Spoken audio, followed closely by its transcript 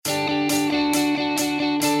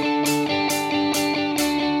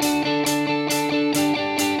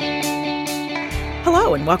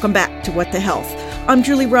and welcome back to What the Health. I'm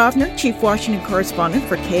Julie Rovner, Chief Washington Correspondent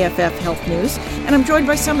for KFF Health News, and I'm joined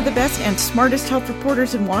by some of the best and smartest health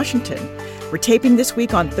reporters in Washington. We're taping this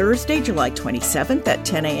week on Thursday, July 27th at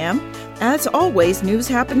 10 a.m. As always, news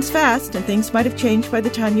happens fast, and things might have changed by the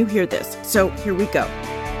time you hear this. So here we go.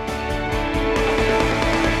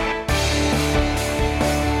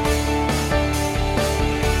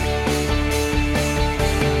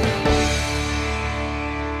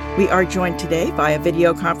 We are joined today via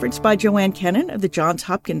video conference by Joanne Kennan of the Johns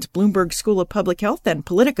Hopkins Bloomberg School of Public Health and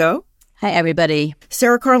Politico. Hi, everybody.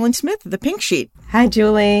 Sarah Carlin-Smith of the Pink Sheet. Hi,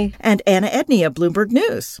 Julie. And Anna Edney of Bloomberg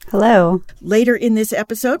News. Hello. Later in this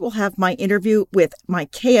episode, we'll have my interview with my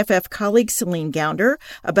KFF colleague, Celine Gounder,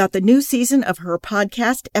 about the new season of her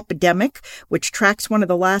podcast, Epidemic, which tracks one of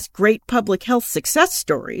the last great public health success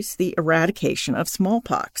stories, the eradication of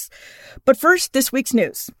smallpox. But first, this week's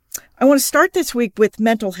news. I want to start this week with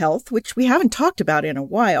mental health, which we haven't talked about in a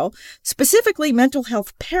while, specifically mental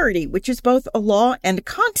health parity, which is both a law and a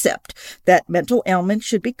concept, that mental ailments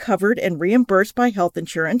should be covered and reimbursed by health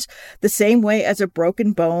insurance the same way as a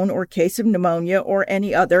broken bone or case of pneumonia or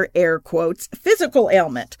any other, air quotes, physical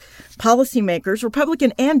ailment. Policymakers,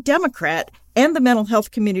 Republican and Democrat, and the mental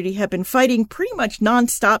health community have been fighting pretty much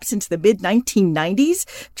nonstop since the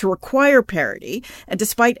mid-1990s to require parity. And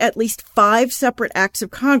despite at least 5 separate acts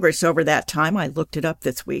of Congress over that time, I looked it up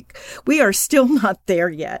this week, we are still not there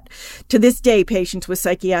yet. To this day, patients with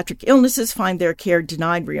psychiatric illnesses find their care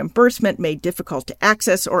denied reimbursement, made difficult to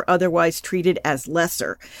access, or otherwise treated as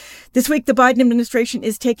lesser. This week, the Biden administration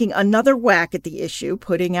is taking another whack at the issue,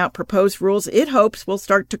 putting out proposed rules it hopes will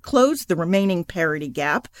start to close the remaining parity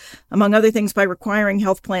gap, among other things by requiring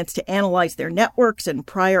health plans to analyze their networks and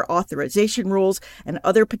prior authorization rules and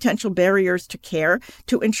other potential barriers to care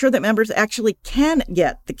to ensure that members actually can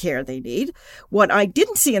get the care they need. What I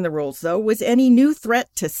didn't see in the rules, though, was any new threat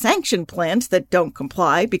to sanction plans that don't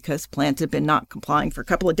comply, because plans have been not complying for a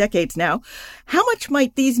couple of decades now. How much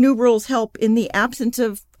might these new rules help in the absence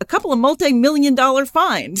of a couple of multi-million-dollar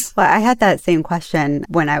fines? Well, I had that same question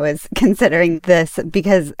when I was considering this,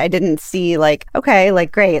 because I didn't see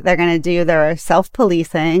great, they're going to do their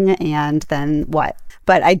self-policing and then what?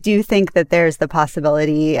 But I do think that there's the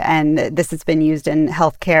possibility, and this has been used in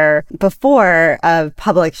healthcare before, of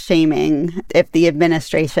public shaming if the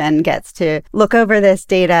administration gets to look over this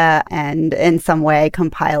data and in some way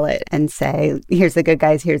compile it and say, here's the good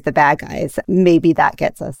guys, here's the bad guys. Maybe that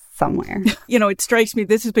gets us somewhere. It strikes me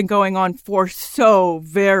this has been going on for so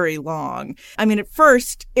very long. I mean, at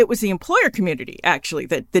first, it was the employer community, actually,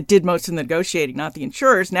 that did most of the negotiating, not the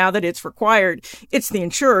insurers. Now that it's required, it's the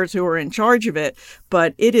insurers who are in charge of it.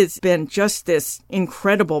 But it has been just this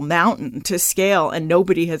incredible mountain to scale, and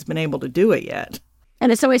nobody has been able to do it yet.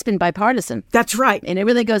 And it's always been bipartisan. That's right. And it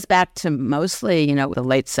really goes back to mostly, the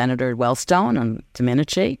late Senator Wellstone and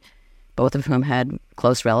Domenici, both of whom had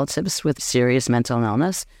close relatives with serious mental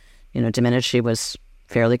illness. Domenici was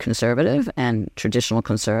fairly conservative and traditional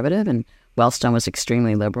conservative, and Wellstone was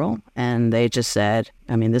extremely liberal. And they just said,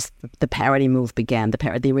 the parity move began,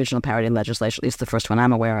 the original parity legislation, at least the first one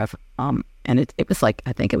I'm aware of. And it was I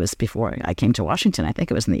think it was before I came to Washington. I think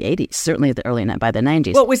it was in the 80s, certainly by the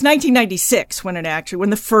 90s. Well, it was 1996 when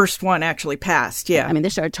the first one actually passed, yeah. They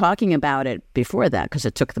started talking about it before that because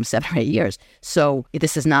it took them 7 or 8 years. So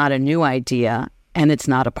this is not a new idea, and it's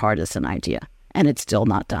not a partisan idea, and it's still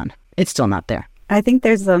not done. It's still not there. I think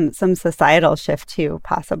there's some societal shift too,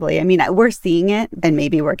 possibly. We're seeing it, and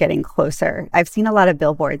maybe we're getting closer. I've seen a lot of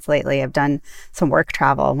billboards lately. I've done some work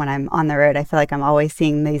travel. When I'm on the road, I feel like I'm always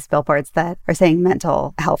seeing these billboards that are saying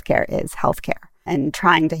mental health care is health care. And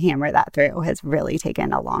trying to hammer that through has really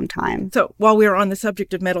taken a long time. So while we're on the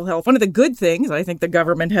subject of mental health, one of the good things I think the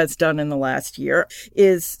government has done in the last year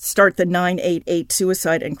is start the 988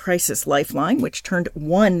 Suicide and Crisis Lifeline, which turned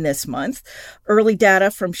 1 this month. Early data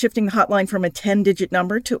from shifting the hotline from a 10-digit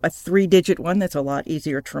number to a 3-digit one that's a lot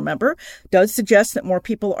easier to remember does suggest that more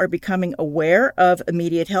people are becoming aware of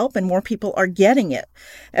immediate help and more people are getting it.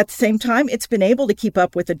 At the same time, it's been able to keep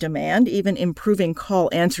up with the demand, even improving call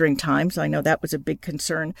answering times. I know that was a big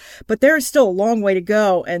concern, but there is still a long way to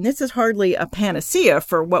go. And this is hardly a panacea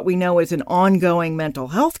for what we know is an ongoing mental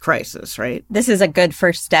health crisis, right? This is a good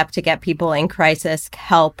first step to get people in crisis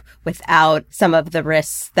help without some of the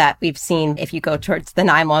risks that we've seen. If you go towards the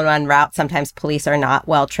 911 route, sometimes police are not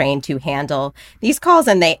well trained to handle these calls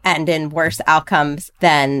and they end in worse outcomes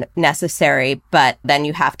than necessary. But then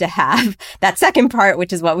you have to have that second part,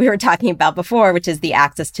 which is what we were talking about before, which is the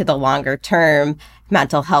access to the longer term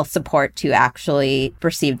mental health support to actually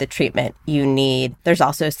receive the treatment you need. There's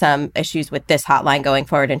also some issues with this hotline going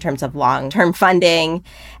forward in terms of long-term funding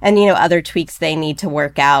and, other tweaks they need to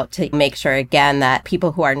work out to make sure, again, that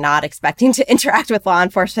people who are not expecting to interact with law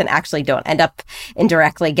enforcement actually don't end up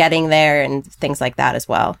indirectly getting there and things like that as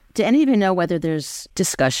well. Do any of you know whether there's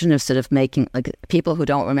discussion of sort of making, like, people who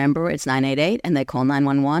don't remember it's 988 and they call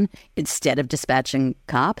 911 instead of dispatching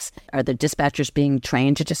cops? Are the dispatchers being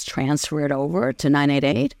trained to just transfer it over to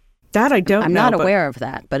 988? That I don't know. I'm not aware of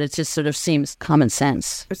that, but it just sort of seems common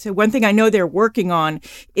sense. So one thing I know they're working on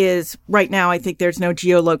is right now I think there's no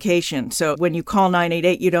geolocation. So when you call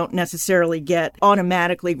 988, you don't necessarily get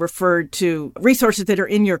automatically referred to resources that are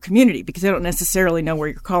in your community because they don't necessarily know where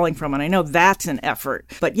you're calling from. And I know that's an effort.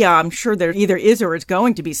 But yeah, I'm sure there either is or is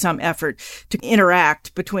going to be some effort to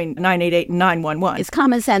interact between 988 and 911. It's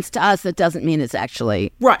common sense to us. That doesn't mean it's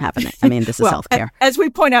actually happening. I mean, this is well, healthcare. As we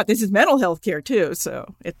point out, this is mental health care too.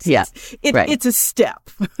 So it's it's a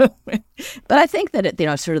step. But I think that,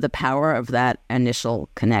 sort of the power of that initial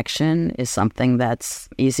connection is something that's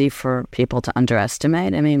easy for people to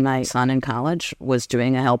underestimate. I mean, my son in college was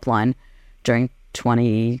doing a helpline during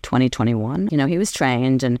 2021. He was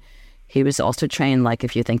trained, and he was also trained, like,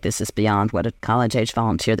 if you think this is beyond what a college-age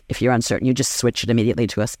volunteer, if you're uncertain, you just switch it immediately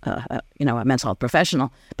to a mental health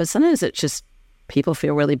professional. But sometimes it's just people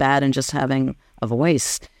feel really bad, and just having a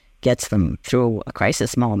voice gets them through a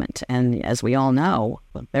crisis moment. And as we all know,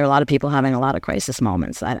 there are a lot of people having a lot of crisis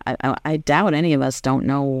moments. I doubt any of us don't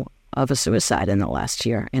know of a suicide in the last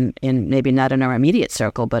year, in maybe not in our immediate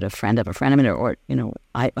circle, but a friend of a friend of mine, or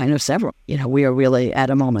I know several. We are really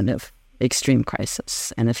at a moment of extreme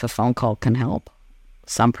crisis. And if a phone call can help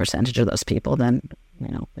some percentage of those people, then,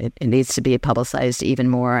 it needs to be publicized even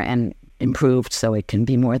more and improved so it can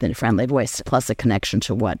be more than a friendly voice, plus a connection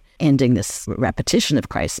to what ending this repetition of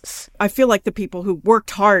crisis. I feel like the people who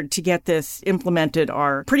worked hard to get this implemented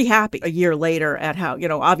are pretty happy a year later at how,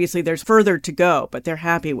 obviously there's further to go, but they're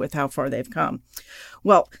happy with how far they've come.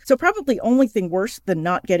 Well, so probably only thing worse than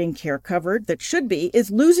not getting care covered that should be is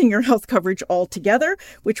losing your health coverage altogether,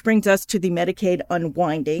 which brings us to the Medicaid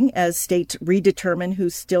unwinding as states redetermine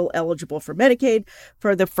who's still eligible for Medicaid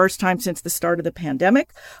for the first time since the start of the pandemic.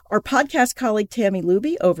 Our podcast colleague Tammy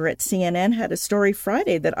Luby over at CNN had a story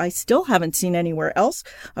Friday that I still haven't seen anywhere else.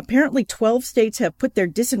 Apparently 12 states have put their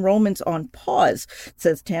disenrollments on pause,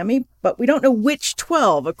 says Tammy, but we don't know which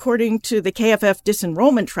 12. According to the KFF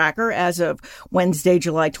disenrollment tracker, as of Wednesday,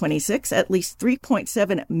 July 26, at least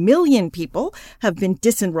 3.7 million people have been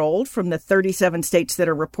disenrolled from the 37 states that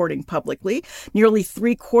are reporting publicly. Nearly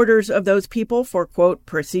 3/4 of those people for, quote,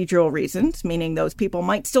 procedural reasons, meaning those people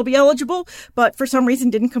might still be eligible, but for some reason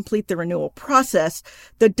didn't complete the renewal process.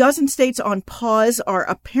 The dozen states on pause are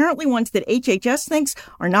apparently ones that HHS thinks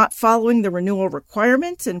are not following the renewal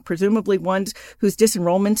requirements and presumably ones whose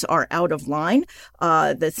disenrollments are out of line.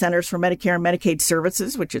 The Centers for Medicare and Medicaid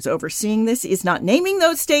Services, which is overseeing this, is not naming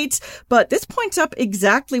those states, but this points up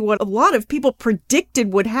exactly what a lot of people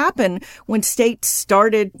predicted would happen when states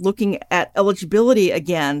started looking at eligibility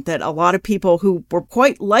again, that a lot of people who were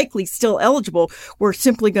quite likely still eligible were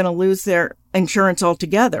simply going to lose their insurance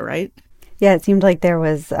altogether, right? Yeah, it seemed like there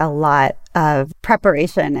was a lot of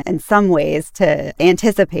preparation in some ways to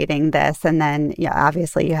anticipating this. And then,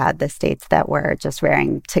 obviously you had the states that were just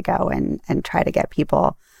raring to go and try to get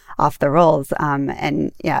people off the rolls.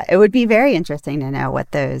 It would be very interesting to know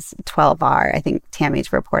what those 12 are. I think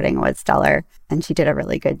Tammy's reporting was stellar and she did a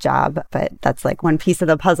really good job, but that's like one piece of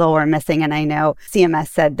the puzzle we're missing. And I know CMS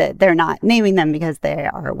said that they're not naming them because they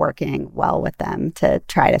are working well with them to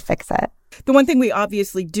try to fix it. The one thing we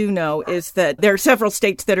obviously do know is that there are several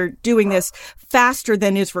states that are doing this faster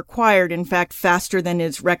than is required, in fact, faster than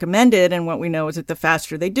is recommended. And what we know is that the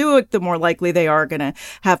faster they do it, the more likely they are going to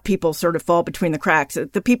have people sort of fall between the cracks.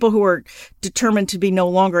 The people who are determined to be no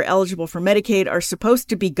longer eligible for Medicaid are supposed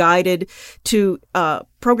to be guided to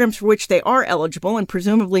programs for which they are eligible, and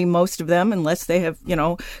presumably most of them, unless they have,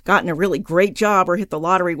 gotten a really great job or hit the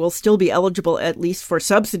lottery, will still be eligible at least for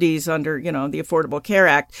subsidies under, the Affordable Care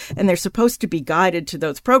Act. And they're supposed to be guided to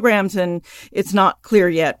those programs, and it's not clear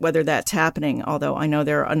yet whether that's happening, although I know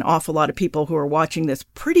there are an awful lot of people who are watching this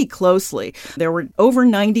pretty closely. There were over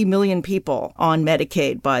 90 million people on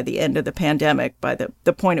Medicaid by the end of the pandemic, by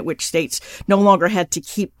the point at which states no longer had to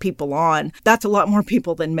keep people on. That's a lot more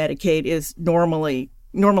people than Medicaid is normally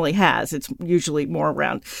has. It's usually more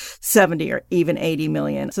around 70 or even 80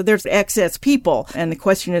 million. So there's excess people. And the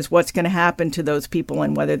question is what's going to happen to those people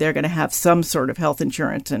and whether they're going to have some sort of health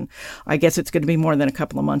insurance. And I guess it's going to be more than a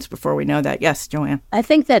couple of months before we know that. Yes, Joanne. I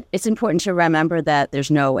think that it's important to remember that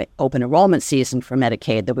there's no open enrollment season for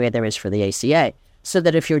Medicaid the way there is for the ACA. so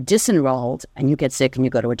that if you're disenrolled and you get sick and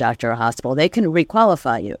you go to a doctor or a hospital, they can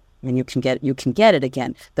requalify you and you can get it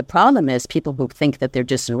again. The problem is people who think that they're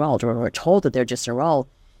disenrolled or are told that they're disenrolled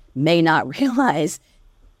may not realize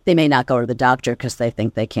they may not go to the doctor because they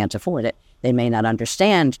think they can't afford it. They may not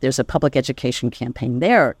understand. There's a public education campaign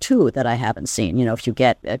there, too, that I haven't seen. If you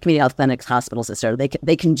get community health clinics, hospitals, et cetera,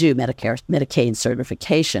 they can do Medicaid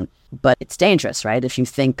certification. But it's dangerous, right? If you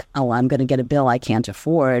think, I'm going to get a bill I can't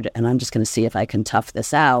afford, and I'm just going to see if I can tough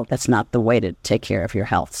this out, that's not the way to take care of your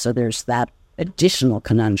health. So there's that additional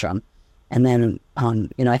conundrum. And then,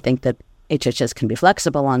 I think that HHS can be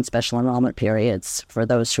flexible on special enrollment periods for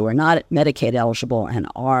those who are not Medicaid eligible and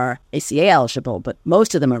are ACA eligible, but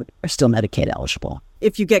most of them are still Medicaid eligible.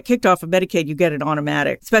 If you get kicked off of Medicaid, you get an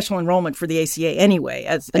automatic special enrollment for the ACA anyway.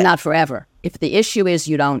 But not forever. If the issue is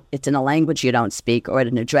it's in a language you don't speak or at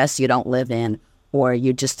an address you don't live in, or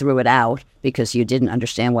you just threw it out because you didn't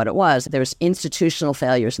understand what it was, there's institutional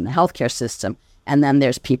failures in the healthcare system. And then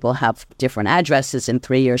there's people have different addresses in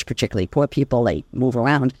 3 years, particularly poor people, they move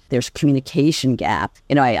around. There's a communication gap.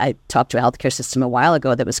 I talked to a healthcare system a while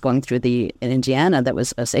ago that was going through in Indiana, that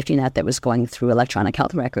was a safety net that was going through electronic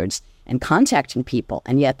health records and contacting people.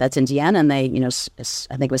 And yet that's Indiana. And they,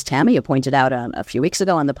 I think it was Tammy who pointed out a few weeks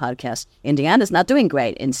ago on the podcast, Indiana's not doing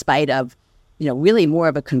great in spite of, really more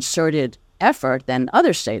of a concerted effort than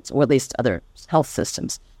other states, or at least other health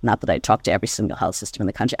systems. Not that I talked to every single health system in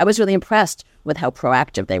the country. I was really impressed with how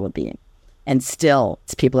proactive they were being. And still,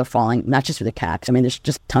 people are falling, not just through the cracks. There's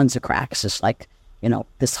just tons of cracks. It's like,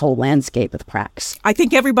 this whole landscape of cracks. I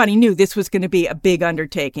think everybody knew this was going to be a big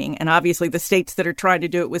undertaking. And obviously the states that are trying to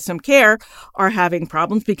do it with some care are having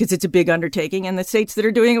problems because it's a big undertaking. And the states that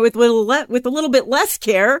are doing it with a little bit less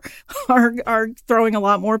care are throwing a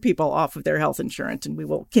lot more people off of their health insurance. And we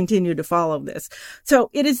will continue to follow this.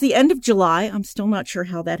 So it is the end of July. I'm still not sure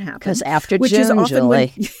how that happens. Because after June,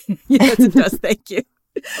 Julie. Yes, it does. Thank you.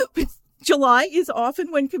 July is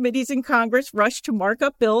often when committees in Congress rush to mark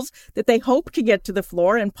up bills that they hope to get to the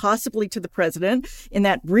floor and possibly to the president in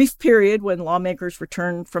that brief period when lawmakers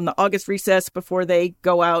return from the August recess before they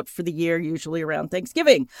go out for the year, usually around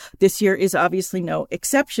Thanksgiving. This year is obviously no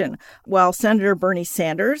exception. While Senator Bernie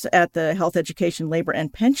Sanders at the Health, Education, Labor,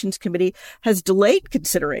 and Pensions Committee has delayed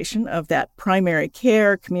consideration of that primary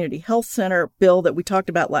care community health center bill that we talked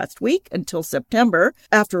about last week until September,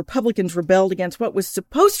 after Republicans rebelled against what was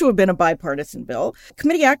supposed to have been a bipartisan bill.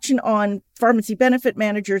 Committee action on pharmacy benefit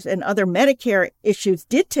managers and other Medicare issues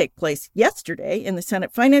did take place yesterday in the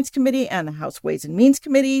Senate Finance Committee and the House Ways and Means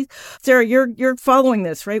Committee. Sarah, you're following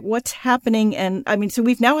this, right? What's happening? And so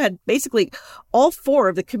we've now had basically all four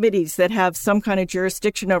of the committees that have some kind of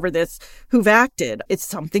jurisdiction over this who've acted. Is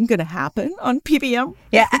something going to happen on PBM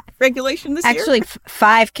regulation this year? Actually,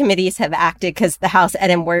 5 committees have acted because the House Ed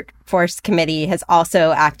and Workforce Committee has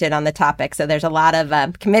also acted on the topic. So there's a lot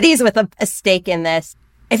of committees with a stake in this.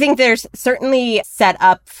 I think there's certainly set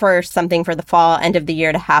up for something for the fall, end of the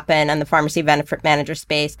year to happen on the pharmacy benefit manager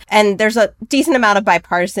space. And there's a decent amount of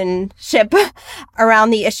bipartisanship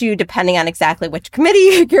around the issue, depending on exactly which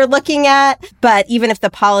committee you're looking at. But even if the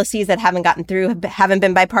policies that haven't gotten through haven't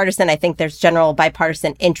been bipartisan, I think there's general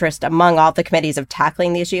bipartisan interest among all the committees of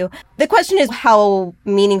tackling the issue. The question is how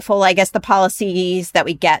meaningful, I guess, the policies that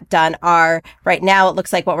we get done are. Right now, it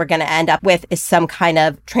looks like what we're going to end up with is some kind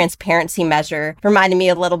of transparency measure, reminding me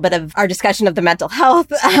a little bit of our discussion of the mental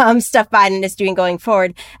health stuff Biden is doing going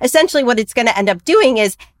forward. Essentially, what it's going to end up doing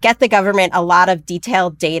is get the government a lot of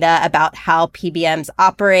detailed data about how PBMs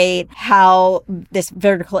operate, how this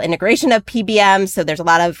vertical integration of PBMs. So there's a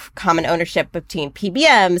lot of common ownership between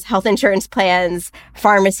PBMs, health insurance plans,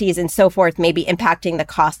 pharmacies, and so forth, maybe impacting the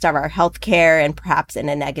cost of our healthcare and perhaps in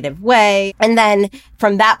a negative way. And then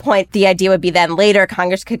from that point, the idea would be then later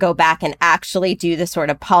Congress could go back and actually do the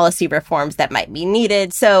sort of policy reforms that might be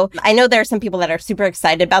needed. So I know there are some people that are super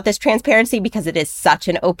excited about this transparency because it is such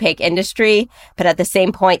an opaque industry. But at the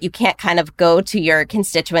same point, you can't kind of go to your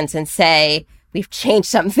constituents and say, we've changed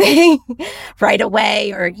something right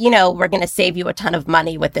away, or, we're going to save you a ton of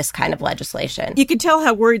money with this kind of legislation. You can tell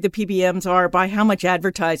how worried the PBMs are by how much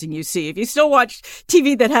advertising you see. If you still watch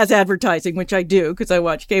TV that has advertising, which I do because I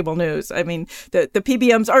watch cable news, the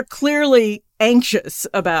PBMs are clearly anxious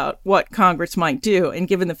about what Congress might do. And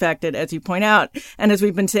given the fact that, as you point out, and as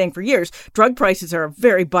we've been saying for years, drug prices are a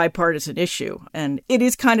very bipartisan issue. And it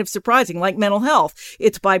is kind of surprising, like mental health,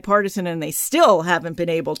 it's bipartisan and they still haven't been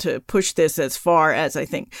able to push this as far as I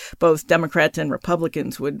think both Democrats and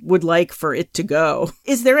Republicans would like for it to go.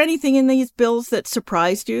 Is there anything in these bills that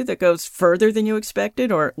surprised you that goes further than you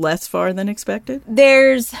expected or less far than expected?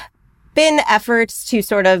 There's been efforts to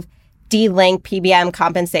sort of de-link PBM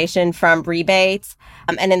compensation from rebates.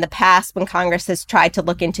 And in the past, when Congress has tried to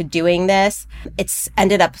look into doing this, it's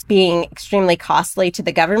ended up being extremely costly to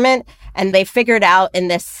the government. And they figured out in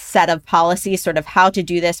this set of policies sort of how to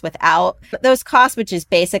do this without those costs, which is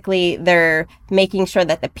basically they're making sure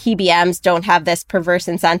that the PBMs don't have this perverse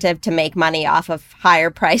incentive to make money off of higher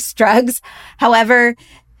priced drugs. However,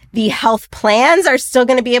 the health plans are still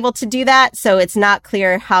going to be able to do that. So it's not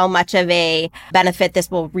clear how much of a benefit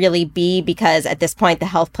this will really be, because at this point, the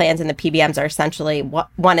health plans and the PBMs are essentially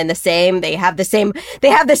one and the same. They have the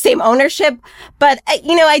same ownership. But,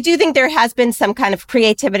 I do think there has been some kind of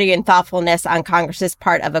creativity and thoughtfulness on Congress's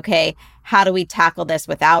part of, okay, how do we tackle this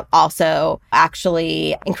without also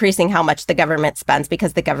actually increasing how much the government spends,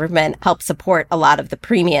 because the government helps support a lot of the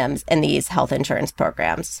premiums in these health insurance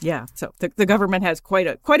programs. Yeah, so the government has quite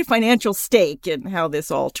a financial stake in how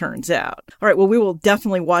this all turns out. All right, well, we will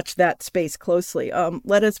definitely watch that space closely.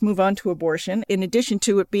 Let us move on to abortion. In addition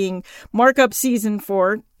to it being markup season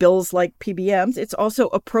for bills like PBMs, it's also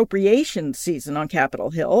appropriation season on Capitol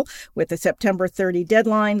Hill, with a September 30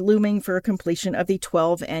 deadline looming for completion of the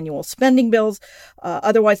 12 annual spending bills.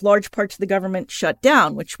 Otherwise, large parts of the government shut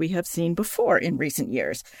down, which we have seen before in recent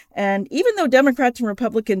years. And even though Democrats and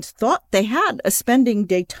Republicans thought they had a spending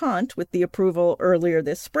détente with the approval earlier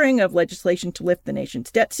this spring of legislation to lift the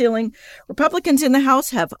nation's debt ceiling, Republicans in the House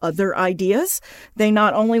have other ideas. They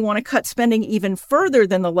not only want to cut spending even further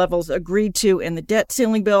than the levels agreed to in the debt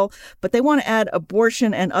ceiling bill, but they want to add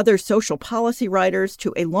abortion and other social policy riders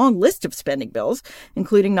to a long list of spending bills,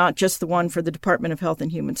 including not just the one for the Department of Health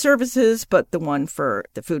and Human Services, but the one for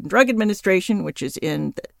the Food and Drug Administration, which is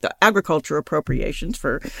in the agriculture appropriations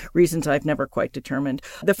for reasons I've never quite determined.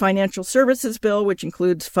 The Financial Services Bill, which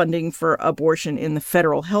includes funding for abortion in the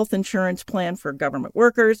federal health insurance plan for government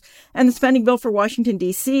workers, and the spending bill for Washington,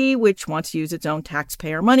 D.C., which wants to use its own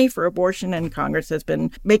taxpayer money for abortion, and Congress has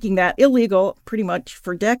been making that illegal pretty much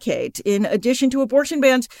for decades. In addition to abortion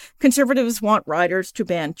bans, conservatives want riders to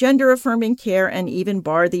ban gender-affirming care and even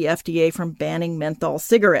bar the FDA from banning menthol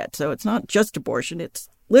cigarettes. So it's not just abortion, it's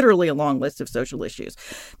literally a long list of social issues.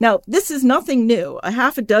 Now, this is nothing new. A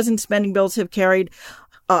half a dozen spending bills have carried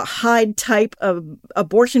a Hyde type of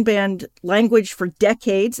abortion ban language for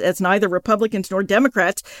decades, as neither Republicans nor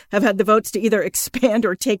Democrats have had the votes to either expand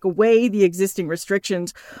or take away the existing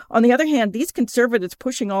restrictions. On the other hand, these conservatives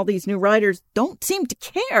pushing all these new riders don't seem to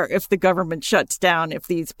care if the government shuts down if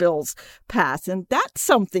these bills pass. And that's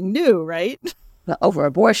something new, right? Well, over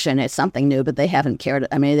abortion, it's something new, but they haven't cared.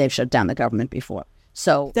 I mean, they've shut down the government before.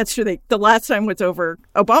 So that's true. The last time was over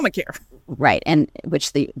Obamacare. Right. And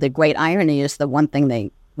which the great irony is the one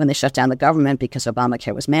thing when they shut down the government, because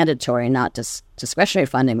Obamacare was mandatory, not discretionary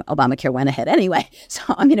funding, Obamacare went ahead anyway. So,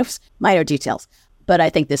 I mean, it was minor details. But I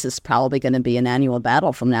think this is probably going to be an annual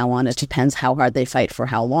battle from now on. It depends how hard they fight for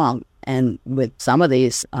how long. And with some of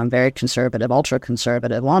these very conservative,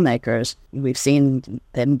 ultra-conservative lawmakers, we've seen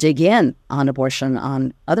them dig in on abortion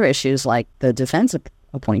on other issues like the defense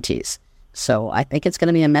appointees. So I think it's going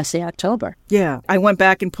to be a messy October. Yeah. I went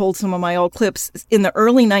back and pulled some of my old clips. In the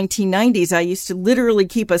early 1990s, I used to literally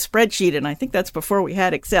keep a spreadsheet, and I think that's before we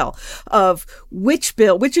had Excel, of which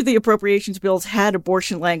of the appropriations bills had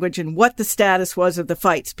abortion language and what the status was of the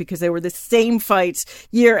fights, because they were the same fights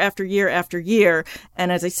year after year after year.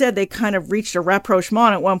 And as I said, they kind of reached a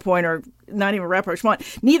rapprochement at one point, or not even rapprochement.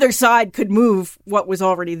 Neither side could move what was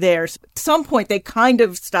already there. So at some point, they kind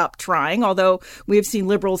of stopped trying, although we have seen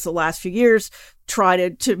liberals the last few years try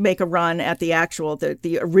to make a run at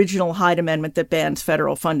the original Hyde Amendment that bans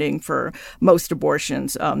federal funding for most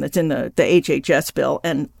abortions that's in the HHS bill.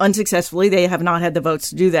 And unsuccessfully, they have not had the votes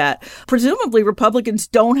to do that. Presumably, Republicans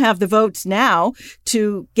don't have the votes now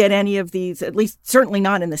to get any of these, at least certainly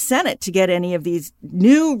not in the Senate, to get any of these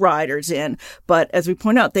new riders in. But as we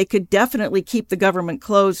point out, they could definitely keep the government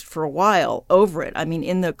closed for a while over it. I mean,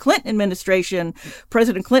 in the Clinton administration,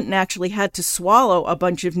 President Clinton actually had to swallow a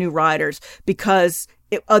bunch of new riders because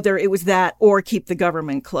it was that or keep the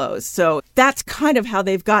government closed. So that's kind of how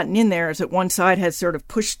they've gotten in there, is that one side has sort of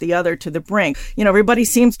pushed the other to the brink. You know, everybody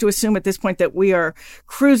seems to assume at this point that we are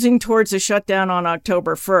cruising towards a shutdown on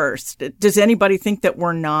October 1st. Does anybody think that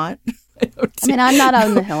we're not? I mean, I'm not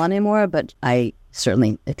on the Hill anymore, but I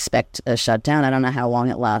certainly expect a shutdown. I don't know how long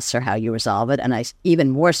it lasts or how you resolve it. And I'm even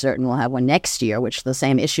more certain we'll have one next year, which the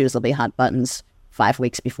same issues will be hot buttons 5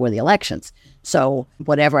 weeks before the elections. So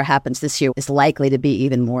whatever happens this year is likely to be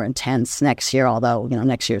even more intense next year, although,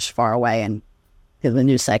 next year's far away and the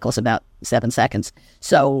news cycle's about 7 seconds.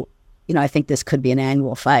 So, I think this could be an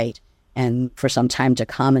annual fight. And for some time to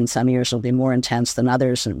come, and some years will be more intense than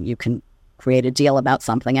others. And you can create a deal about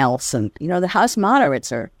something else. And, the House moderates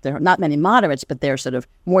there are not many moderates, but they're sort of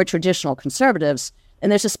more traditional conservatives.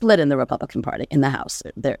 And there's a split in the Republican Party in the House.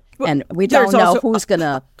 And we don't know who's going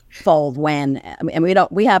to fold when. And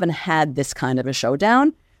we haven't had this kind of a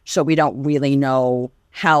showdown. So we don't really know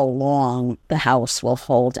how long the House will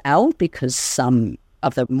hold out, because some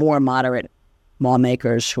of the more moderate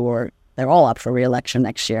lawmakers they're all up for re-election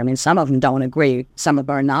next year. I mean, some of them don't agree. Some of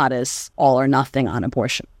them are not as all or nothing on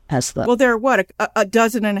abortion. Well, there are, a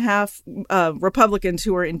dozen and a half Republicans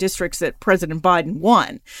who are in districts that President Biden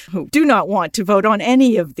won, who do not want to vote on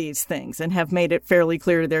any of these things and have made it fairly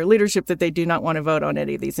clear to their leadership that they do not want to vote on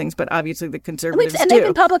any of these things. But obviously the conservatives and they've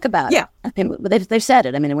been public about it. Yeah. I mean, they've said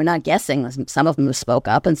it. I mean, we're not guessing. Some of them spoke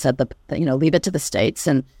up and said, leave it to the states.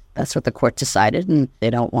 And that's what the court decided, and they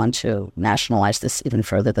don't want to nationalize this even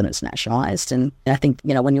further than it's nationalized. And I think,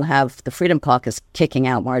 when you have the Freedom Caucus kicking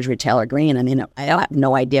out Marjorie Taylor Greene, I mean, I have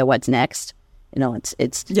no idea what's next.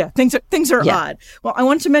 Things are odd. Well, I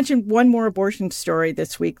wanted to mention one more abortion story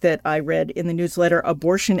this week that I read in the newsletter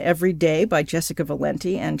Abortion Every Day by Jessica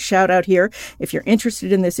Valenti. And shout out here, if you're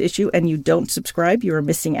interested in this issue and you don't subscribe, you are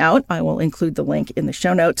missing out. I will include the link in the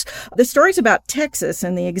show notes. The story's about Texas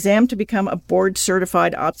and the exam to become a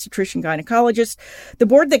board-certified obstetrician gynecologist. The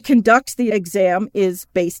board that conducts the exam is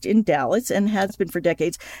based in Dallas and has been for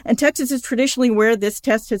decades. And Texas is traditionally where this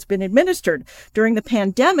test has been administered. During the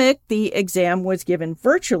pandemic, the exam was given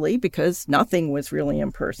virtually because nothing was really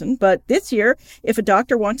in person. But this year, if a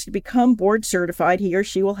doctor wants to become board certified, he or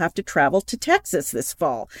she will have to travel to Texas this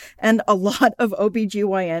fall. And a lot of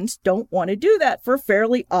OBGYNs don't want to do that for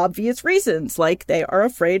fairly obvious reasons, like they are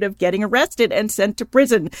afraid of getting arrested and sent to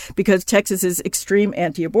prison because Texas's extreme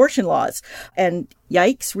anti-abortion laws. And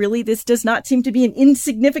yikes, really, this does not seem to be an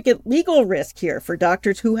insignificant legal risk here for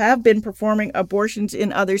doctors who have been performing abortions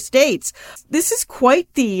in other states. This is quite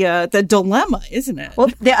the dilemma, isn't it? Well,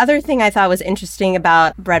 the other thing I thought was interesting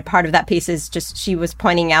about Brett, part of that piece is just she was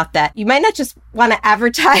pointing out that you might not just want to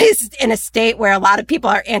advertise in a state where a lot of people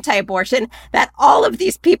are anti-abortion, that all of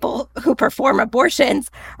these people who perform abortions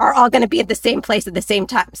are all going to be at the same place at the same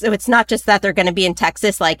time. So it's not just that they're going to be in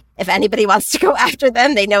Texas. Like, if anybody wants to go after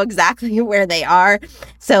them, they know exactly where they are.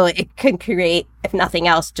 So it could create, if nothing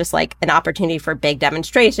else, just like an opportunity for big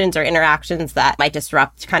demonstrations or interactions that might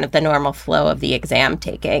disrupt kind of the normal flow of the exam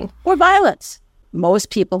taking. Or violence.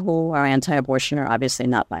 Most people who are anti-abortion are obviously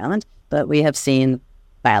not violent, but we have seen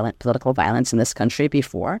political violence in this country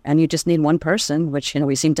before. And you just need one person, which,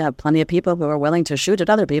 we seem to have plenty of people who are willing to shoot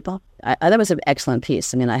at other people. That was an excellent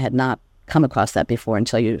piece. I mean, I had not come across that before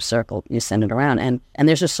until you send it around. And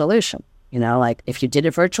there's a solution. Like if you did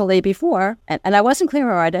it virtually before, and I wasn't clear,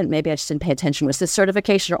 or maybe I just didn't pay attention, was this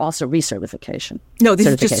certification or also recertification? No, this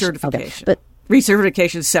is just certification. Okay. But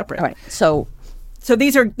recertification is separate. All right. So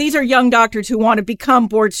these are young doctors who want to become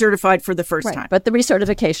board certified for the first time. But the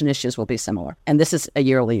recertification issues will be similar. And this is a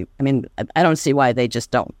yearly. I mean, I don't see why they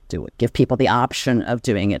just don't do it. Give people the option of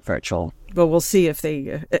doing it virtual. Well, we'll see if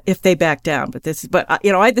they back down. But I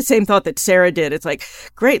had the same thought that Sarah did. It's like,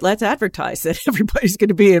 great, let's advertise that everybody's going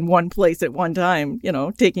to be in one place at one time,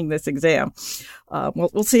 taking this exam.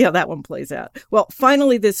 We'll see how that one plays out. Well,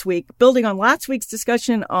 finally this week, building on last week's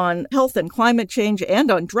discussion on health and climate change and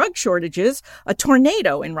on drug shortages, a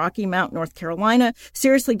tornado in Rocky Mount, North Carolina,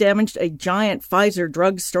 seriously damaged a giant Pfizer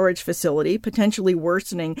drug storage facility, potentially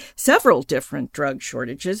worsening several different drug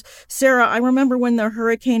shortages. Sarah, I remember when the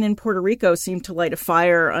hurricane in Puerto Rico seemed to light a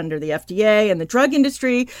fire under the FDA and the drug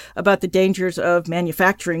industry about the dangers of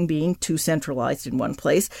manufacturing being too centralized in one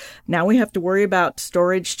place. Now we have to worry about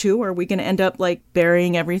storage too. Are we going to end up like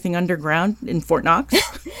burying everything underground in Fort Knox?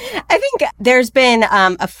 I think there's been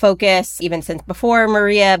a focus even since before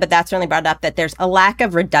Maria, but that's really brought up that there's a lack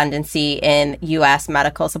of redundancy in U.S.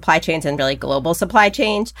 medical supply chains and really global supply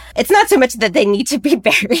chains. It's not so much that they need to be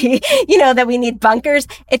buried, that we need bunkers.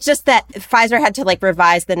 It's just that Pfizer had to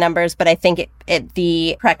revise the numbers, but I think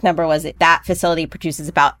the correct number was that facility produces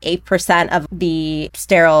about 8% of the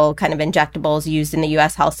sterile kind of injectables used in the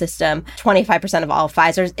U.S. health system, 25% of all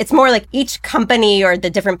Pfizer's. It's more like each company or the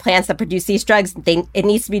different plants that produce these drugs, it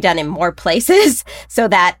needs to be done in more places so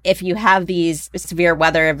that if you have these severe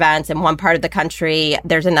weather events in one part of the country,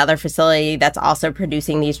 there's another facility that's also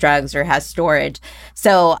producing these drugs or has storage.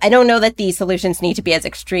 So I don't know that these solutions need to be as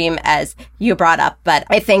extreme as you brought up, but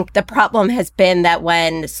I think the problem has been that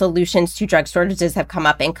when solutions to drug shortages have come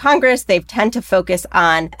up in Congress, they tend to focus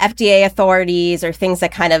on FDA authorities or things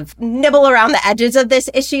that kind of nibble around the edges of this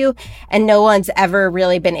issue. And no one's ever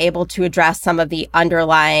really been able to address some of the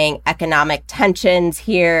underlying economic tensions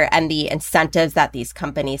here and the incentives that these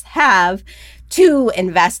companies have to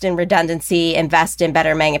invest in redundancy, invest in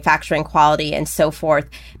better manufacturing quality, and so forth.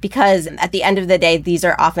 Because at the end of the day, these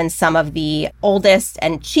are often some of the oldest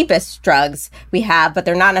and cheapest drugs we have, but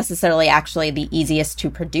they're not necessarily actually the easiest to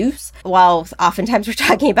produce. While oftentimes we're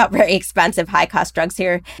talking about very expensive, high-cost drugs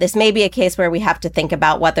here, this may be a case where we have to think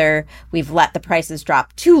about whether we've let the prices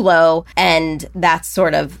drop too low, and that's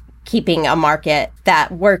sort of keeping a market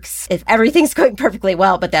that works if everything's going perfectly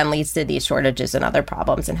well, but then leads to these shortages and other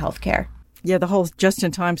problems in healthcare. Yeah, the whole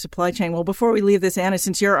just-in-time supply chain. Well, before we leave this, Anna,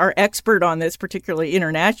 since you're our expert on this, particularly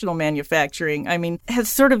international manufacturing, I mean, has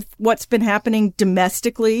sort of what's been happening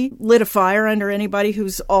domestically lit a fire under anybody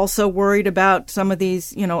who's also worried about some of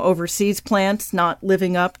these, overseas plants not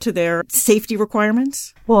living up to their safety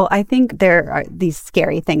requirements? Well, I think there are these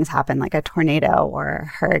scary things happen, like a tornado or a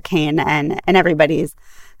hurricane, and everybody's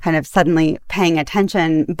kind of suddenly paying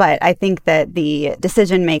attention. But I think that the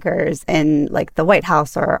decision makers in like the White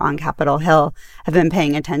House or on Capitol Hill have been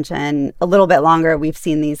paying attention a little bit longer. We've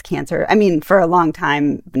seen these for a long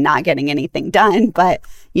time, not getting anything done, but,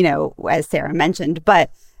 as Sarah mentioned, but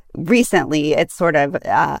recently, it's sort of,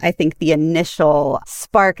 I think the initial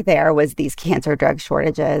spark there was these cancer drug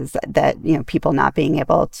shortages that, people not being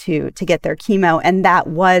able to get their chemo. And that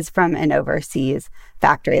was from an overseas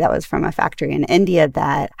factory. That was from a factory in India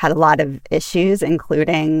that had a lot of issues,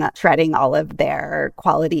 including shredding all of their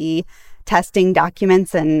quality testing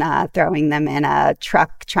documents and throwing them in a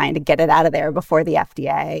truck, trying to get it out of there before the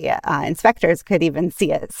FDA inspectors could even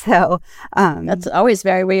see it. So that's always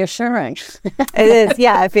very reassuring. It is,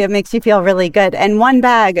 yeah. It makes you feel really good. And one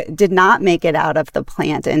bag did not make it out of the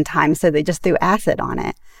plant in time, so they just threw acid on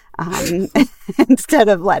it. Instead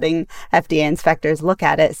of letting FDA inspectors look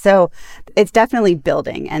at it. So it's definitely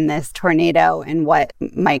building, and this tornado and what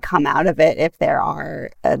might come out of it if there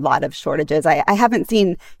are a lot of shortages. I haven't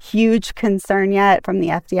seen huge concern yet from the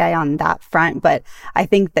FDA on that front, but I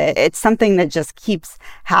think that it's something that just keeps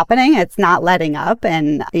happening. It's not letting up.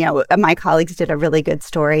 And, my colleagues did a really good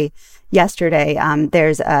story yesterday.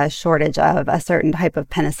 There's a shortage of a certain type of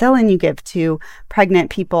penicillin you give to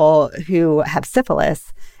pregnant people who have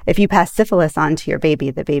syphilis. If you pass syphilis on to your baby,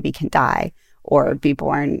 the baby can die or be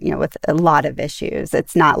born, with a lot of issues.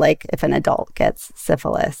 It's not like if an adult gets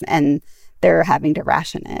syphilis and they're having to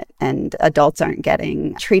ration it, and adults aren't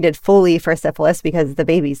getting treated fully for syphilis because the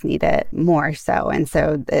babies need it more so. And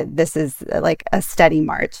so this is like a steady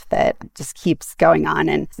march that just keeps going on.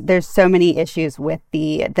 And there's so many issues with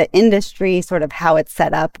the industry, sort of how it's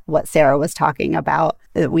set up, what Sarah was talking about,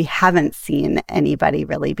 that we haven't seen anybody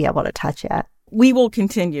really be able to touch yet. We will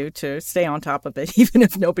continue to stay on top of it, even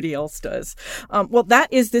if nobody else does. Well, that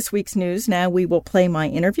is this week's news. Now we will play my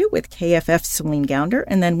interview with KFF Celine Gounder,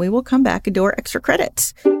 and then we will come back and do our extra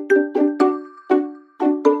credits.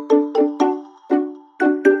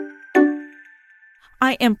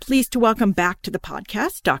 I am pleased to welcome back to the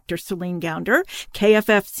podcast Dr. Celine Gounder,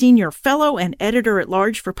 KFF Senior Fellow and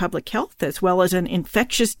Editor-at-Large for Public Health, as well as an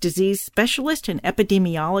infectious disease specialist and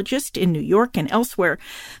epidemiologist in New York and elsewhere.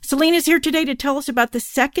 Celine is here today to tell us about the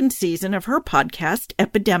second season of her podcast,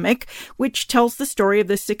 Epidemic, which tells the story of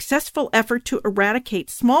the successful effort to eradicate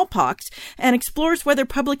smallpox and explores whether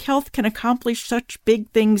public health can accomplish such big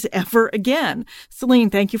things ever again. Celine,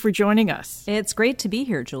 thank you for joining us. It's great to be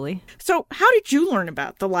here, Julie. So how did you learn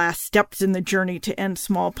about the last steps in the journey to end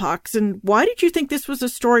smallpox, and why did you think this was a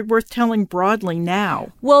story worth telling broadly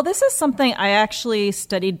now? Well, this is something I actually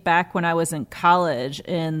studied back when I was in college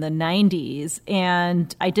in the 90s,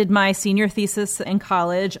 and I did my senior thesis in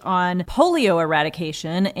college on polio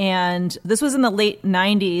eradication, and this was in the late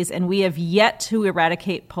 90s, and we have yet to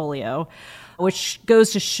eradicate polio, which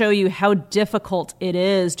goes to show you how difficult it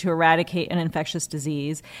is to eradicate an infectious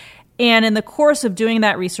disease. And in the course of doing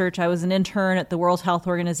that research, I was an intern at the World Health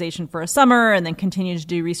Organization for a summer and then continued to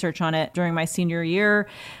do research on it during my senior year.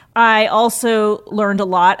 I also learned a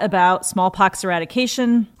lot about smallpox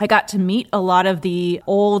eradication. I got to meet a lot of the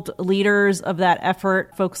old leaders of that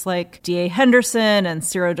effort, folks like D.A. Henderson and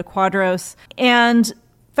Ciro de Quadros. And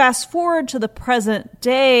fast forward to the present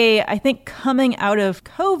day, I think coming out of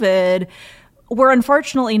COVID, we're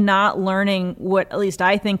unfortunately not learning what at least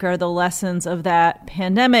I think are the lessons of that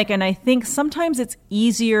pandemic. And I think sometimes it's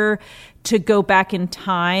easier to go back in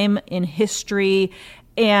time in history,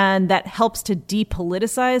 and that helps to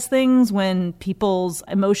depoliticize things when people's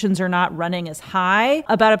emotions are not running as high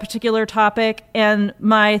about a particular topic. And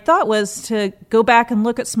my thought was to go back and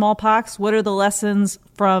look at smallpox. What are the lessons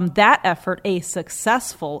from that effort, a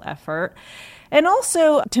successful effort? and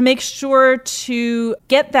also to make sure to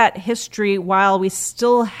get that history while we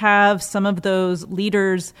still have some of those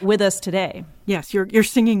leaders with us today. Yes, you're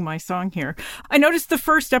singing my song here. I noticed the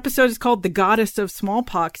first episode is called The Goddess of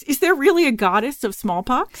Smallpox. Is there really a goddess of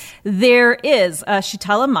smallpox? There is,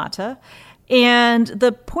 Shitala Mata. And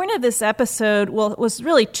the point of this episode, was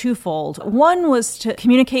really twofold. One was to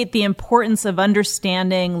communicate the importance of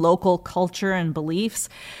understanding local culture and beliefs,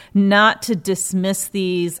 not to dismiss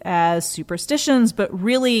these as superstitions, but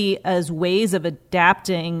really as ways of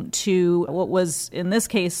adapting to what was, in this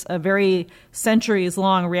case, a very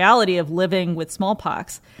centuries-long reality of living with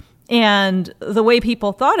smallpox. And the way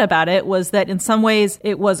people thought about it was that in some ways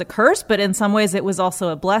it was a curse, but in some ways it was also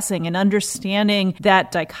a blessing. And understanding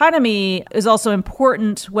that dichotomy is also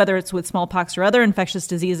important, whether it's with smallpox or other infectious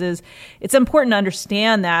diseases. It's important to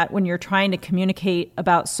understand that when you're trying to communicate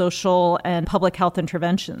about social and public health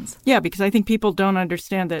interventions. Yeah, because I think people don't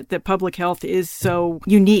understand that public health is so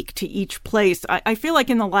unique to each place. I feel like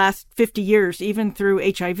in the last 50 years, even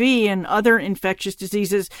through HIV and other infectious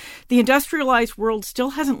diseases, the industrialized world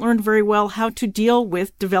still hasn't learned very well how to deal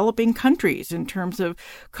with developing countries in terms of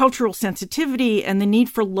cultural sensitivity and the need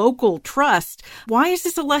for local trust. Why is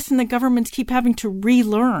this a lesson that governments keep having to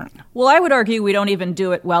relearn? Well, I would argue we don't even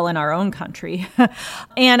do it well in our own country.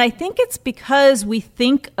 And I think it's because we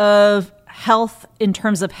think of health in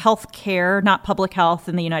terms of health care, not public health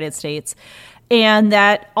in the United States. And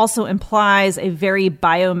that also implies a very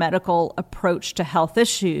biomedical approach to health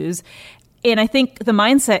issues. And I think the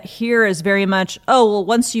mindset here is very much,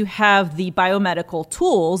 once you have the biomedical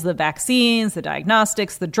tools, the vaccines, the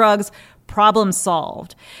diagnostics, the drugs, problem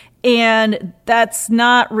solved. And that's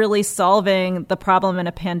not really solving the problem in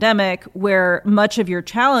a pandemic where much of your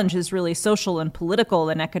challenge is really social and political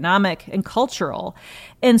and economic and cultural.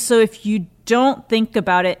 And so if you don't think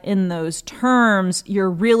about it in those terms, you're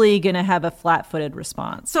really going to have a flat-footed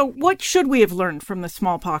response. So what should we have learned from the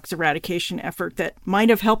smallpox eradication effort that might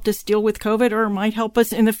have helped us deal with COVID or might help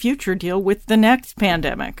us in the future deal with the next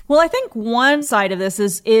pandemic? Well, I think one side of this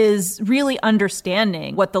is really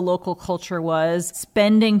understanding what the local culture was,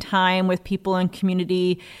 spending time with people in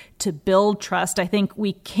community to build trust. I think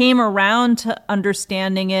we came around to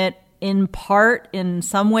understanding it in part, in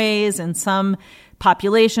some ways, in some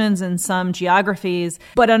populations and some geographies.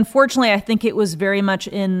 But unfortunately, I think it was very much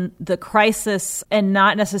in the crisis and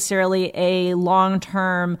not necessarily a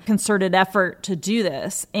long-term concerted effort to do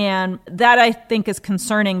this. And that I think is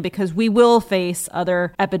concerning because we will face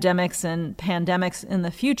other epidemics and pandemics in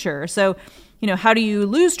the future. So, how do you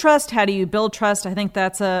lose trust? How do you build trust? I think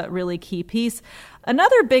that's a really key piece.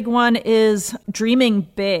 Another big one is dreaming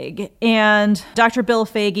big. And Dr. Bill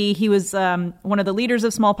Foege, he was one of the leaders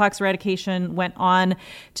of smallpox eradication, went on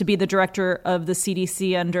to be the director of the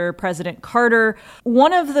CDC under President Carter.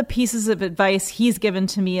 One of the pieces of advice he's given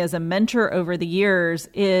to me as a mentor over the years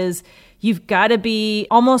is you've got to be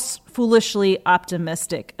almost foolishly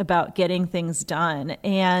optimistic about getting things done.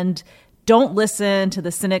 And don't listen to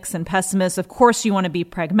the cynics and pessimists. Of course, you want to be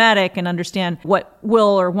pragmatic and understand what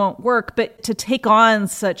will or won't work, but to take on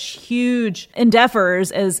such huge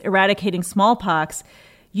endeavors as eradicating smallpox,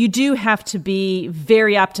 you do have to be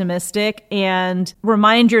very optimistic and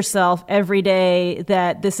remind yourself every day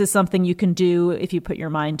that this is something you can do if you put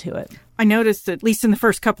your mind to it. I noticed that, at least in the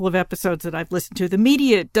first couple of episodes that I've listened to, the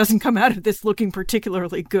media doesn't come out of this looking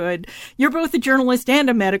particularly good. You're both a journalist and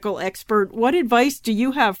a medical expert. What advice do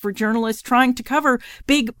you have for journalists trying to cover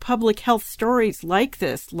big public health stories like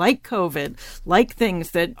this, like COVID, like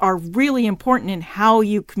things that are really important in how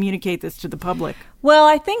you communicate this to the public? Well,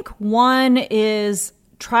 I think one is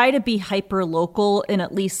try to be hyper-local in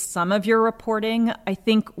at least some of your reporting. I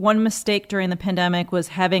think one mistake during the pandemic was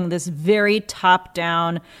having this very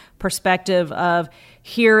top-down perspective of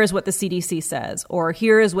here is what the CDC says, or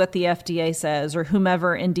here is what the FDA says, or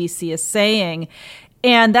whomever in DC is saying.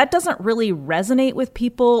 And that doesn't really resonate with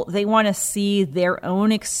people. They want to see their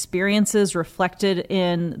own experiences reflected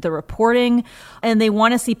in the reporting, and they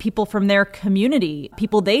want to see people from their community,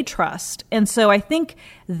 people they trust. And so I think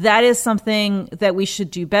that is something that we should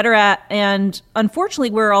do better at. And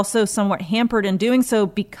unfortunately, we're also somewhat hampered in doing so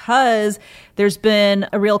because there's been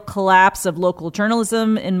a real collapse of local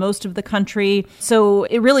journalism in most of the country. So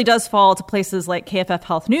it really does fall to places like KFF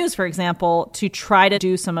Health News, for example, to try to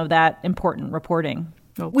do some of that important reporting.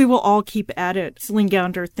 Well, we will all keep at it. Celine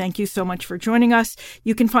Gounder, thank you so much for joining us.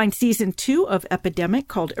 You can find season 2 of Epidemic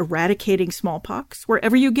called Eradicating Smallpox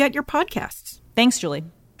wherever you get your podcasts. Thanks, Julie.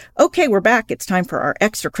 Okay, we're back. It's time for our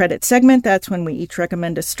extra credit segment. That's when we each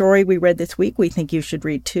recommend a story we read this week we think you should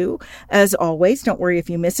read too. As always, don't worry if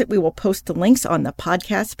you miss it. We will post the links on the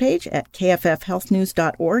podcast page at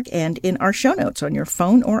kffhealthnews.org and in our show notes on your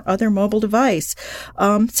phone or other mobile device.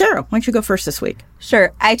 Sarah, why don't you go first this week?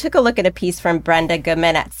 Sure. I took a look at a piece from Brenda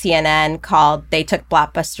Goodman at CNN called "They Took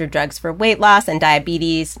Blockbuster Drugs for Weight Loss and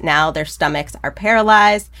Diabetes. Now Their Stomachs Are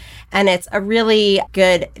Paralyzed." And it's a really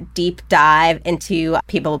good deep dive into,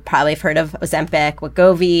 people probably have heard of Ozempic,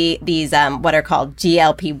 Wegovy, these what are called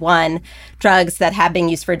GLP-1 drugs that have been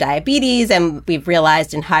used for diabetes. And we've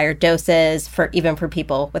realized in higher doses, even for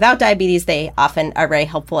people without diabetes, they often are very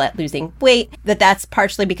helpful at losing weight. That's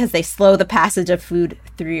partially because they slow the passage of food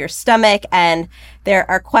through your stomach. And there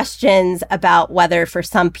are questions about whether for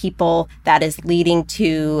some people that is leading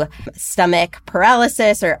to stomach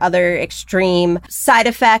paralysis or other extreme side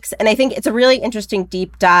effects. And I think it's a really interesting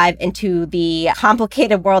deep dive into the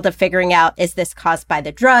complicated world of figuring out, is this caused by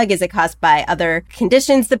the drug? Is it caused by other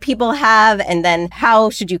conditions that people have? And then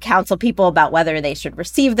how should you counsel people about whether they should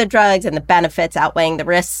receive the drugs and the benefits outweighing the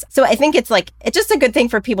risks? So I think it's just a good thing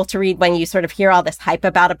for people to read when you sort of hear all this hype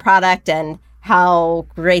about a product and how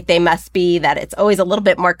great they must be, that it's always a little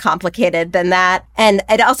bit more complicated than that. And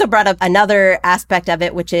it also brought up another aspect of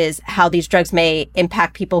it, which is how these drugs may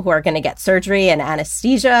impact people who are going to get surgery and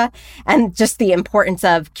anesthesia, and just the importance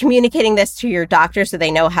of communicating this to your doctor so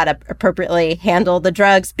they know how to appropriately handle the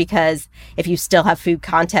drugs, because if you still have food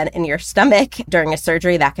content in your stomach during a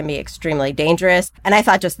surgery, that can be extremely dangerous. And I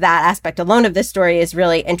thought just that aspect alone of this story is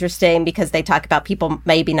really interesting, because they talk about people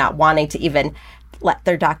maybe not wanting to even let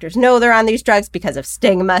their doctors know they're on these drugs because of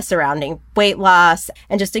stigma surrounding weight loss.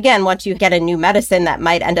 And just again, once you get a new medicine that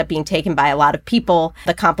might end up being taken by a lot of people,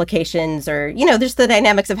 the complications or, there's the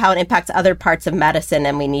dynamics of how it impacts other parts of medicine,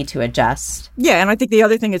 and we need to adjust. Yeah, and I think the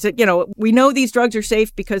other thing is that, we know these drugs are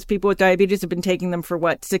safe because people with diabetes have been taking them for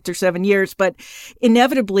 6 or 7 years. But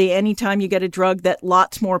inevitably, anytime you get a drug that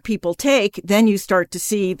lots more people take, then you start to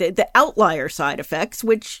see the outlier side effects,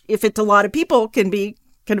 which if it's a lot of people can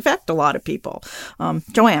affect a lot of people.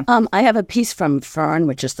 Joanne? I have a piece from FERN,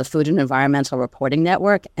 which is the Food and Environmental Reporting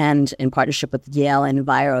Network, and in partnership with Yale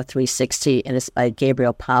Enviro 360, and it's by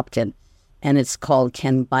Gabriel Popkin. And it's called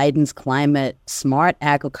 "Can Biden's Climate Smart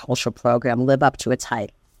Agriculture Program Live Up to Its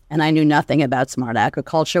Hype?" And I knew nothing about smart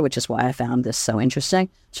agriculture, which is why I found this so interesting.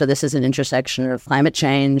 So this is an intersection of climate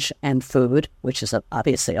change and food, which is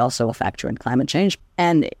obviously also a factor in climate change.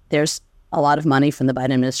 And there's a lot of money from the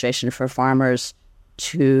Biden administration for farmers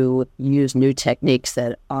to use new techniques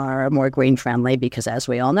that are more green friendly, because as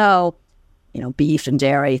we all know, beef and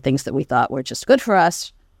dairy, things that we thought were just good for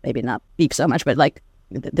us, maybe not beef so much, but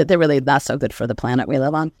they're really not so good for the planet we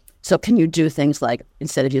live on. So can you do things like,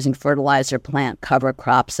 instead of using fertilizer, plant cover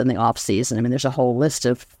crops in the off season? I mean, there's a whole list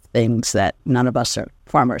of things that none of us are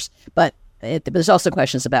farmers, but there's also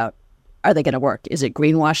questions about, are they going to work? Is it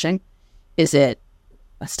greenwashing? Is it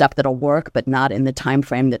stuff that'll work, but not in the time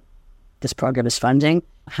frame that this program is funding?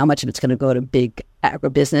 How much of it's going to go to big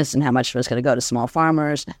agribusiness and how much of it's going to go to small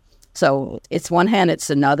farmers? So it's one hand,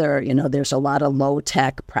 it's another. There's a lot of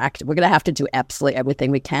low-tech practice. We're going to have to do absolutely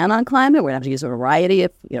everything we can on climate. We're going to have to use a variety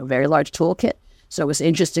of, very large toolkit. So it was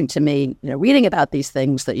interesting to me, reading about these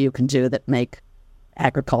things that you can do that make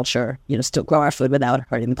agriculture, still grow our food without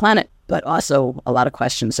hurting the planet, but also a lot of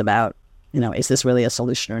questions about, is this really a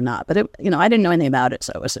solution or not? But, I didn't know anything about it,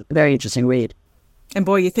 so it was a very interesting read. And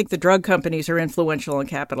boy, you think the drug companies are influential on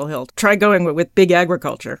Capitol Hill. Try going with big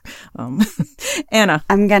agriculture. Anna.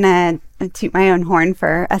 I'm going to toot my own horn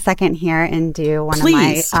for a second here and do one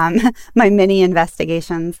Please. of my mini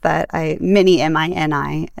investigations mini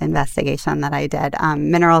MINI investigation that I did.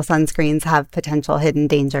 Mineral sunscreens have potential hidden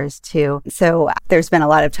dangers too. So there's been a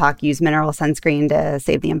lot of talk, use mineral sunscreen to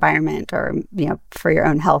save the environment or, for your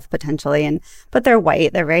own health potentially. But they're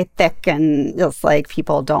white, they're very thick, and just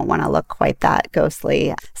people don't want to look quite that ghostly.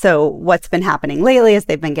 So what's been happening lately is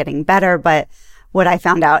they've been getting better, but what I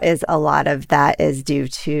found out is a lot of that is due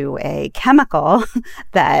to a chemical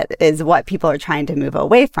that is what people are trying to move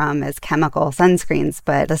away from, is chemical sunscreens.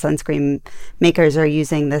 But the sunscreen makers are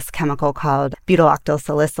using this chemical called butyl-octyl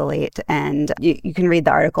salicylate. And you can read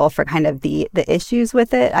the article for kind of the issues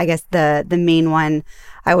with it. I guess the main one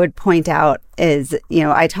I would point out is,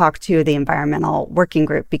 I talked to the environmental working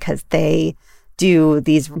group because they do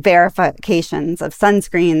these verifications of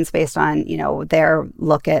sunscreens based on, their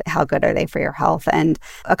look at how good are they for your health. And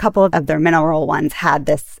a couple of their mineral ones had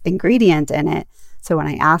this ingredient in it. So when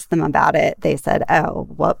I asked them about it, they said, oh,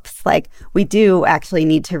 whoops, we do actually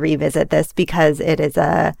need to revisit this because it is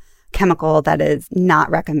a chemical that is not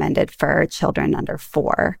recommended for children under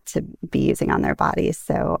 4 to be using on their bodies.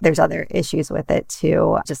 So there's other issues with it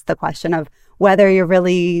too. Just the question of whether you're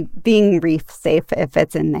really being reef safe if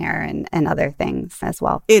it's in there and other things as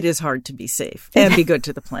well. It is hard to be safe and be good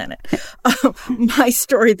to the planet. My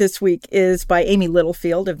story this week is by Amy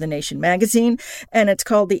Littlefield of The Nation magazine, and it's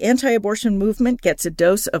called The Anti-Abortion Movement Gets a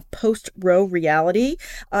Dose of Post-Roe Reality.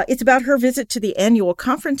 It's about her visit to the annual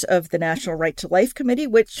conference of the National Right to Life Committee,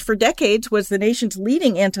 which for decades was the nation's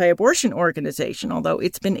leading anti-abortion organization, although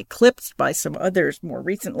it's been eclipsed by some others more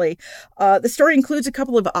recently. The story includes a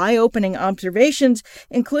couple of eye-opening observations,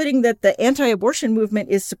 including that the anti-abortion movement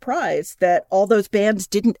is surprised that all those bans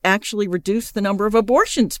didn't actually reduce the number of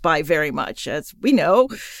abortions by very much. As we know,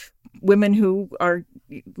 women who are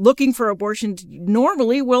looking for abortions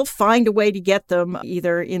normally will find a way to get them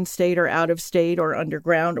either in state or out of state or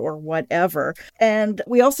underground or whatever. And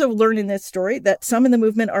we also learn in this story that some in the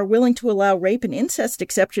movement are willing to allow rape and incest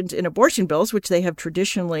exceptions in abortion bills, which they have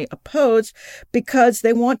traditionally opposed, because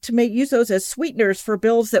they want to use those as sweeteners for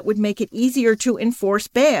bills that would make it easier to enforce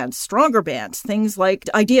bans, stronger bans. Things like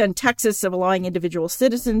the idea in Texas of allowing individual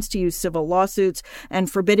citizens to use civil lawsuits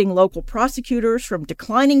and forbidding local prosecutors from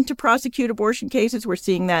declining to prosecute abortion cases. We're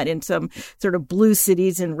seeing that in some sort of blue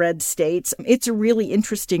cities and red states. It's a really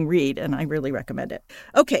interesting read, and I really recommend it.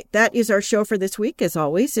 Okay, that is our show for this week. As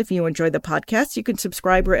always, if you enjoy the podcast, you can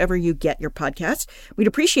subscribe wherever you get your podcasts. We'd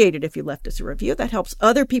appreciate it if you left us a review. That helps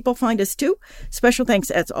other people find us too. Special thanks,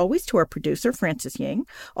 as always, to our producer, Francis Ying.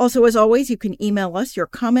 Also, as always, you can email us your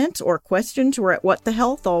comments or questions. We're at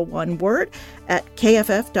whatthehealth, all one word, at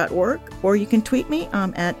kff.org, or you can tweet me.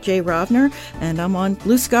 I'm at jrovner, and I'm on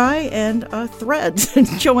Blue Sky and Threads.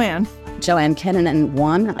 Joanne Kennan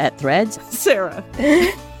 1 at Threads. Sarah.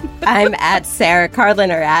 I'm at Sarah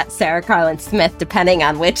Carlin or at Sarah Carlin Smith, depending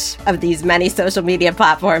on which of these many social media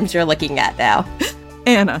platforms you're looking at now.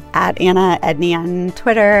 Anna. At Anna Edney on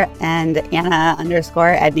Twitter and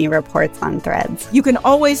Anna_Edney reports on Threads. You can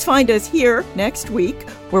always find us here next week,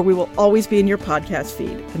 where we will always be in your podcast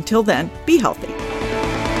feed. Until then, be healthy.